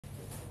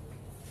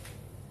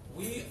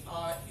We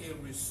are a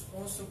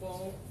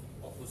responsible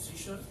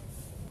opposition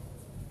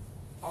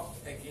up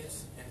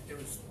against an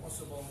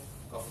irresponsible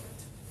government.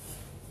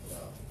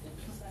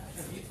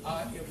 We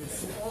are a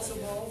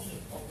responsible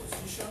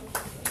opposition.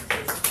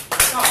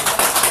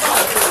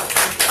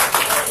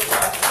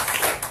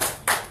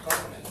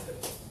 Government.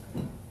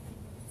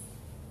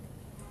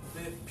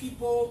 The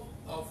people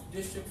of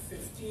District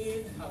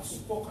 15 have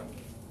spoken.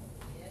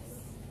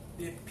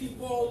 The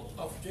people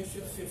of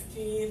District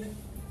 15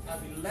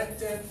 have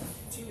elected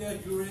Tilia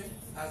Ure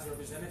as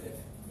representative.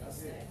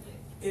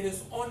 It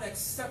is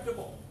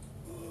unacceptable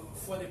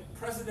for the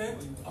President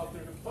of the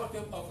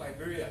Republic of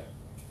Liberia,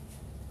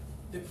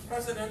 the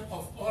President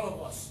of all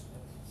of us,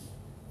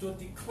 to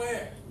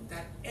declare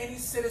that any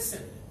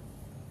citizen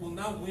will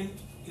not win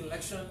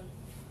election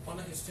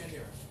under his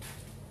tenure.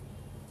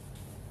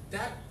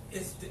 That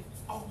is the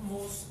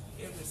utmost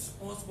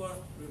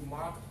irresponsible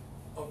remark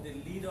of the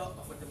leader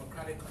of a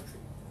democratic country.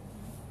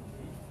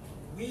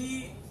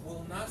 We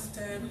will not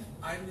stand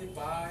idly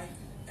by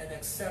and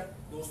accept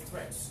those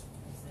threats.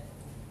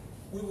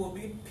 We will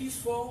be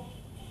peaceful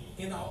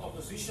in our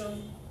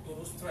opposition to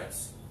those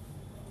threats.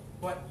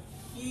 But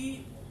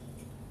he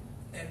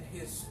and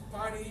his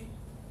party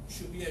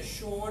should be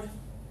assured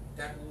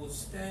that we will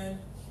stand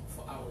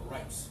for our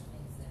rights,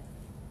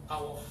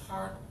 our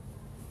hard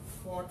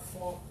fought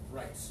for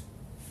rights.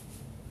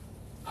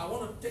 I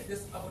want to take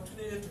this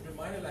opportunity to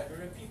remind the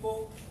Liberian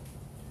people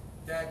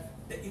that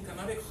the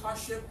economic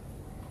hardship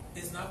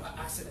is not by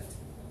accident.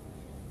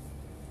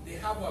 They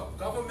have a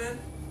government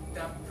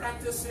that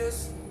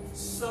practices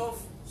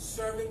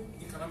self-serving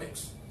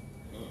economics.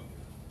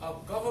 A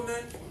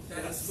government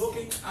that is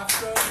looking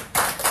after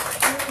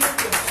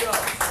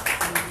themselves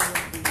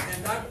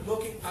and not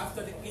looking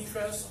after the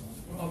interests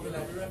of the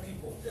Liberian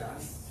people.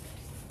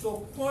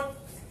 To put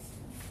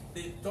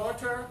the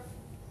daughter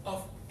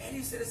of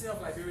any citizen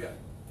of Liberia,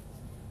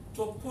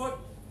 to put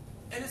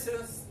any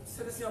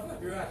citizen of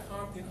Liberia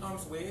in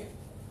harm's way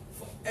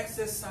for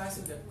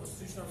exercising the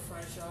constitutional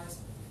franchise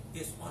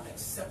is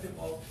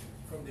unacceptable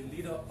from the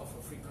leader of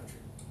a free country.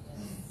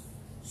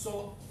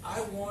 So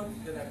I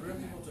want the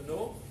Liberian people to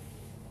know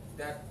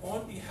that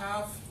on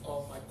behalf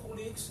of my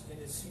colleagues in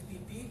the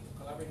CPP,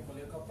 collaborating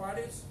political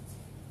parties,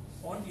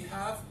 on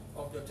behalf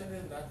of the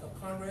Lieutenant National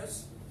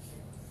Congress,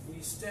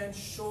 we stand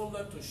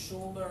shoulder to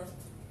shoulder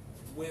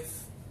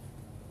with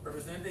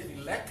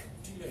Representative-elect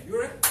Tilia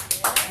Ure.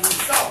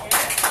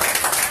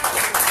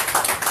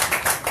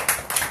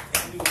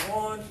 And we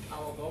want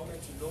our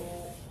government to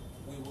know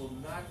we will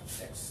not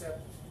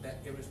accept that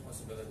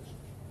irresponsibility.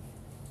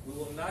 We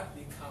will not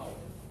be cowed.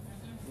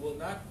 We will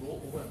not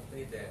go over and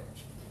play dead.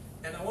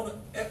 And I want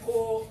to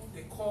echo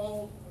the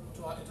call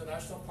to our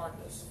international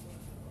partners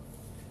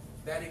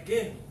that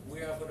again,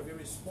 we are going to be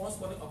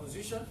responsible in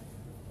opposition,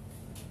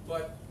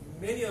 but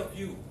many of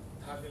you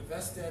have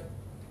invested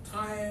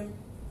time,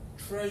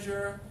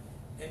 treasure,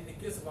 and in the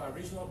case of our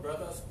regional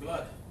brothers,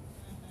 blood,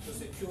 to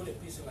secure the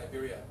peace in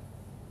Liberia.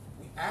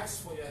 We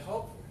ask for your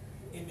help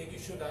in making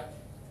sure that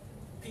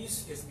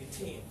peace is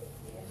maintained.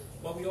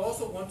 But we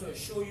also want to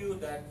assure you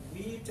that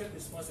we take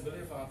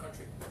responsibility for our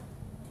country.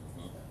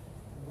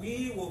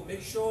 We will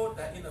make sure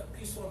that in a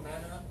peaceful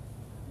manner,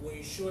 we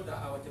ensure that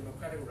our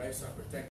democratic rights are protected.